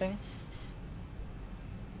little white thing.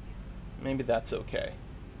 Maybe that's okay.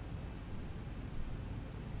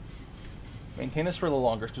 Maintain this for a little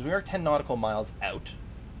longer, because we are 10 nautical miles out.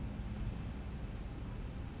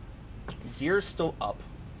 Gear's still up,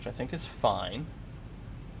 which I think is fine.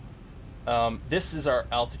 This is our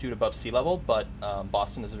altitude above sea level, but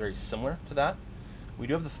Boston is very similar to that. We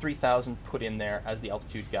do have the 3,000 put in there as the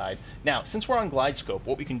altitude guide. Now, since we're on glide scope,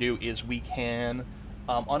 what we can do is we can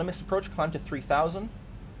On a missed approach, climb to 3,000.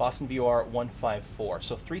 Boston VOR 154.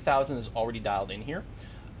 So 3,000 is already dialed in here.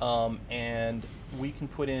 And we can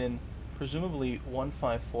put in, presumably,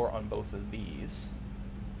 154 on both of these,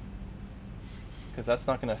 because that's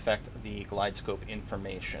not going to affect the glide scope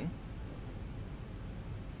information.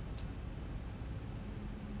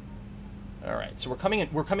 All right, so we're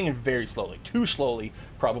coming in very slowly, too slowly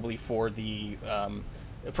probably for the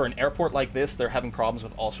for an airport like this. They're having problems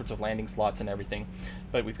with all sorts of landing slots and everything,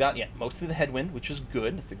 but we've got mostly the headwind, which is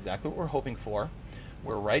good. That's exactly what we're hoping for.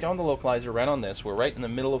 We're right on the localizer, right on this. We're right in the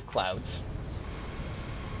middle of clouds,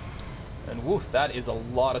 and woof, that is a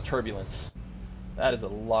lot of turbulence. That is a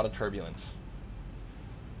lot of turbulence.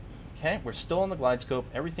 Okay, we're still on the glide scope.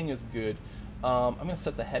 Everything is good. I'm going to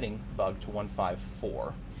set the heading bug to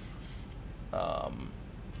 154.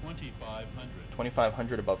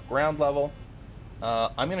 2,500 above ground level.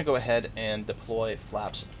 I'm going to go ahead and deploy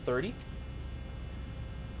flaps 30.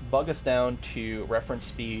 Bug us down to reference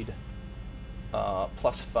speed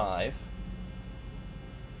 +5.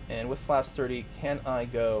 And with flaps 30, can I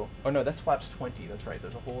go... Oh no, that's flaps 20. That's right.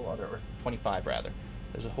 There's a whole other... Or 25, rather.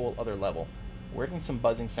 There's a whole other level. We're getting some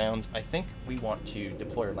buzzing sounds. I think we want to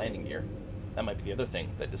deploy our landing gear. That might be the other thing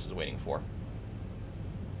that this is waiting for.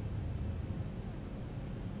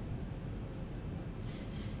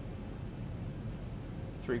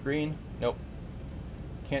 Three green. Nope.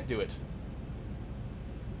 Can't do it.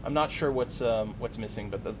 I'm not sure what's missing,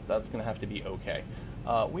 but that's going to have to be okay.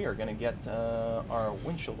 We are going to get our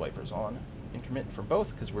windshield wipers on, intermittent for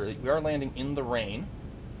both, because we are landing in the rain.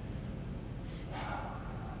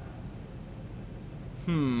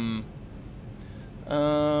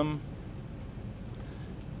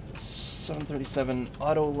 737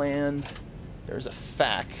 auto land. There's a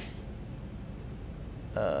FAC.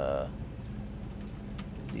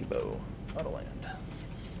 Zibo auto land.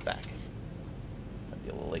 FAC. Might be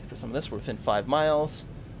a little late for some of this. We're within 5 miles.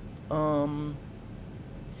 Nav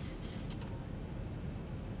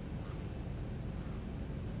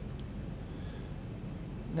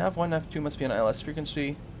 1, Nav 2 must be on ILS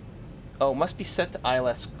frequency. Oh, must be set to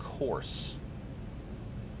ILS course.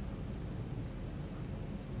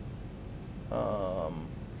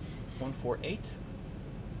 148.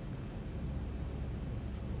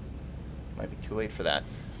 Might be too late for that.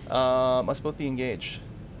 Must both be engaged.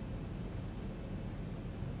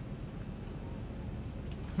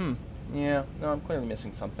 Yeah, no, I'm clearly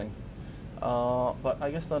missing something. But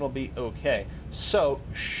I guess that'll be okay. So,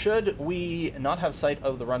 should we not have sight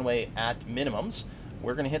of the runway at minimums,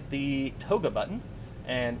 we're going to hit the toga button,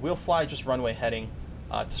 and we'll fly just runway heading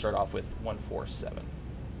to start off with 147.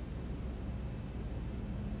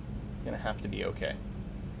 Going to have to be okay.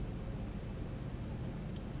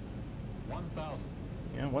 1,000.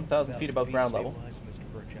 Yeah, 1,000 feet above ground level.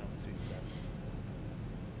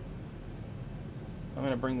 I'm going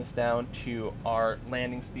to bring this down to our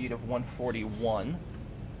landing speed of 141.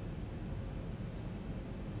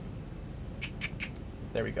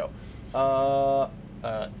 There we go.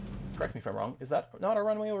 Correct me if I'm wrong. Is that not our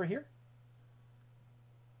runway over here?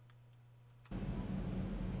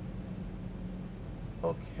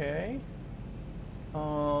 Okay.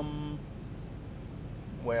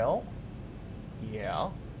 Well, yeah.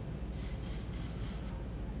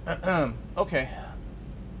 Okay.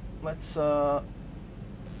 Let's see what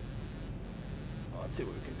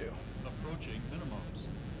we can do. Approaching minimums.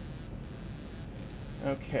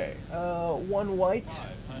 Okay. One white,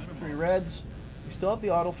 3 reds. We still have the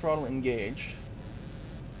auto throttle engaged.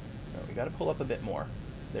 No, we got to pull up a bit more.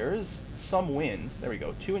 There is some wind. There we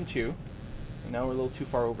go. 2 and 2. And now we're a little too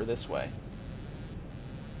far over this way.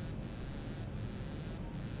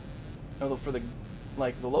 Although for the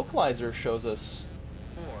localizer shows us,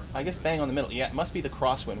 I guess, bang on the middle. Yeah, it must be the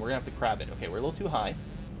crosswind. We're gonna have to crab it. Okay, we're a little too high.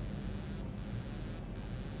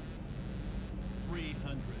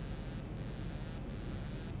 300.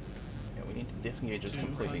 Yeah, we need to disengage this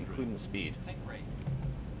completely, including the speed. Take rate.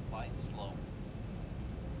 Flight slow.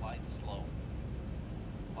 Flight slow.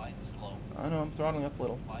 Flight slow. I know, I'm throttling up a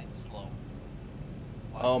little. Flight slow.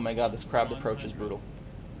 Flight Oh my god, this crabbed approach is brutal.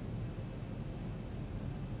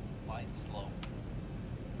 Flight slow.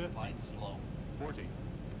 50. Flight slow. 40.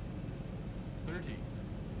 30.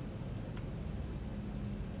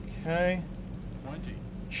 Okay. 20.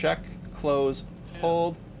 Check, close,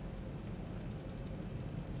 hold.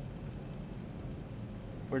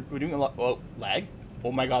 We're doing a lot. Oh, lag?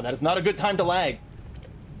 Oh my god, that is not a good time to lag.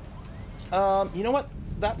 You know what?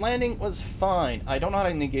 That landing was fine. I don't know how to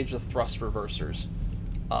engage the thrust reversers.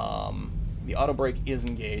 The auto brake is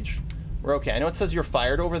engaged. We're okay. I know it says you're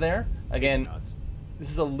fired over there. Again, this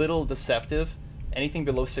is a little deceptive Anything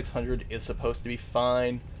below 600 is supposed to be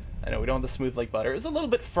fine. I know we don't have the smooth like butter. It's a little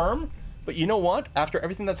bit firm, but you know what? After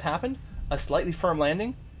everything that's happened, a slightly firm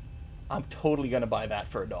landing, I'm totally going to buy that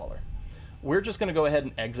for $1. We're just going to go ahead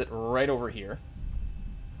and exit right over here.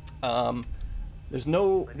 There's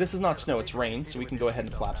no, this is not snow, it's rain, so we can go ahead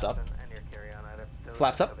and flaps up.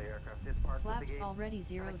 Flaps up. Flaps already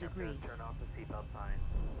 0 degrees.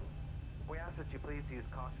 We ask that you please use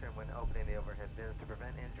caution when opening the overhead bins to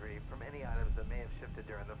prevent injury from any items that may have shifted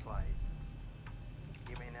during the flight.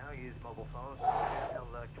 You may now use mobile phones or handheld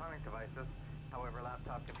electronic devices. However,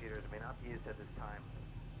 laptop computers may not be used at this time.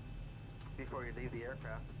 Before you leave the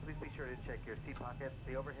aircraft, please be sure to check your seat pocket,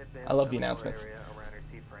 the overhead bin, I love the and announcements. area around your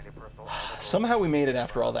seat for any personal Somehow we made it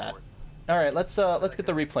after all that. All right, let's get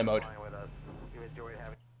the replay mode.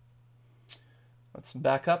 Let's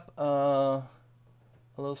back up a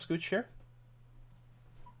little scooch here.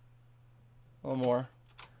 A little more.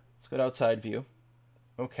 Let's go to outside view.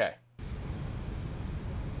 Okay.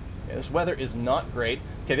 Yeah, this weather is not great.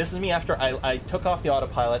 Okay, this is me after I took off the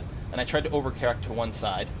autopilot and I tried to overcorrect to one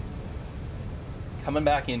side. Coming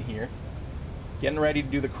back in here, getting ready to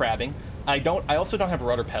do the crabbing. I also don't have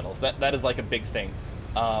rudder pedals. That is like a big thing.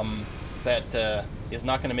 That is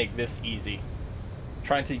not going to make this easy.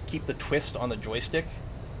 Trying to keep the twist on the joystick.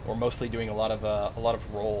 We're mostly doing a lot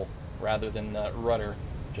of roll rather than rudder,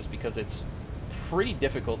 just because it's pretty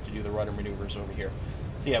difficult to do the rudder maneuvers over here.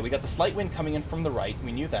 So yeah, we got the slight wind coming in from the right.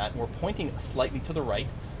 We knew that. We're pointing slightly to the right,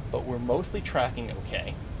 but we're mostly tracking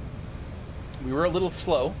okay. We were a little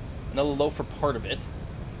slow, and a little low for part of it.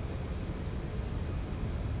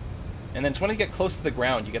 And then it's when you get close to the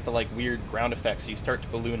ground, you get the like weird ground effects, so you start to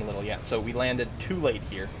balloon a little. Yeah, so we landed too late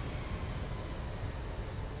here.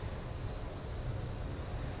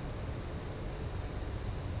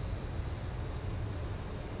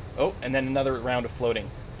 Oh, and then another round of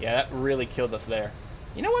floating. Yeah, that really killed us there.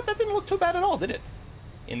 You know what? That didn't look too bad at all, did it?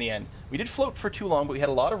 In the end. We did float for too long, but we had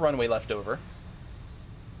a lot of runway left over.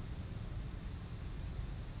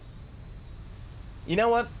 You know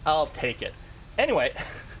what? I'll take it. Anyway,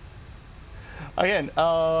 again,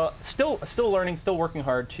 still learning, still working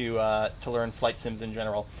hard to learn flight sims in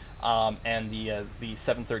general, and the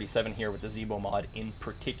 737 here with the Zibo mod in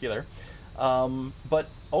particular. But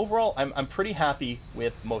overall, I'm pretty happy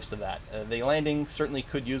with most of that. The landing certainly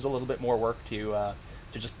could use a little bit more work to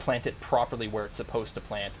just plant it properly where it's supposed to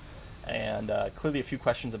plant. And clearly a few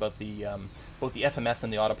questions about the both the FMS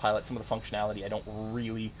and the autopilot, some of the functionality I don't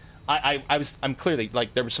really... I'm clearly,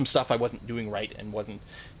 like, there was some stuff I wasn't doing right and wasn't...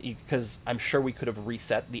 Because I'm sure we could have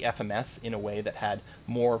reset the FMS in a way that had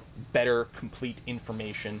more better, complete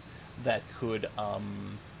information that could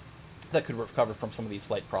recover from some of these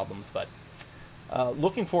flight problems, but...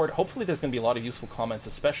 looking forward, hopefully there's going to be a lot of useful comments,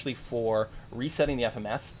 especially for resetting the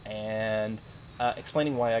FMS and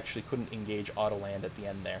explaining why I actually couldn't engage auto land at the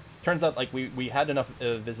end there. Turns out, like, we had enough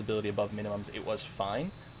visibility above minimums, it was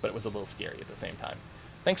fine, but it was a little scary at the same time.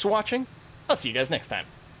 Thanks for watching. I'll see you guys next time.